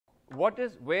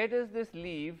where does this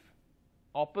leave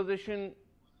opposition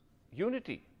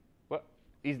unity?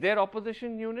 Is there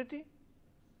opposition unity?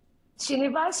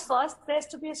 Srinivas, first there has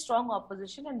to be a strong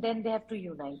opposition and then they have to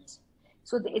unite.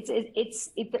 So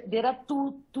there are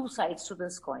two sides to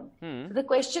this coin. So the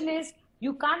question is,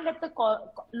 you can't let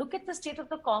look at the state of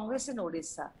the Congress in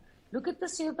Odisha. Look at the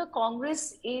state of the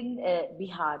Congress in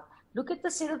Bihar. Look at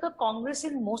the state of the Congress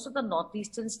in most of the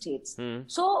northeastern states.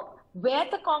 So where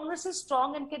the Congress is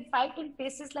strong and can fight in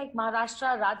places like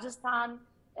Maharashtra, Rajasthan,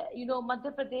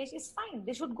 Madhya Pradesh, is fine.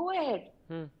 They should go ahead.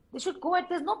 They should go ahead.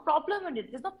 There's no problem in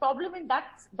it. There's no problem in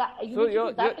that unity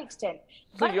to that extent.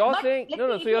 So you're saying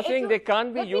So you're saying there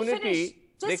can't be unity.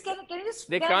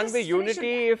 There can't be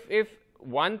unity if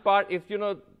one part, if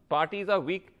parties are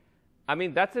weak. I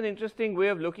mean, that's an interesting way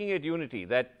of looking at unity.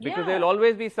 That because there'll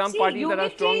always be some parties that are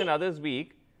strong and others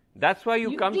weak. That's why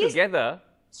you come together.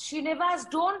 Srinivas,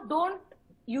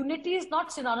 unity is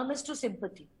not synonymous to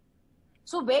sympathy.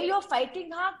 So where you're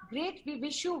fighting hard, great, we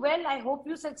wish you well. I hope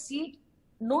you succeed.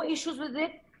 No issues with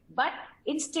it. But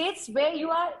in states where you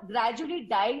are gradually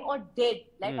dying or dead,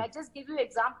 like I just gave you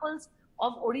examples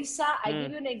of Odisha, I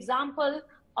give you an example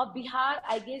of Bihar,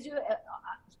 I gave you,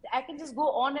 I can just go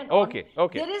on and on. Okay.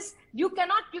 You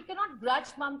cannot grudge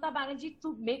Mamata Banerjee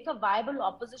to make a viable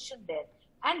opposition there.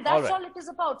 And that's all it is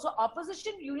about. So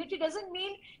opposition unity doesn't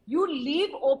mean you leave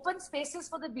open spaces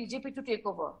for the BJP to take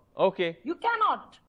over. Okay. You cannot.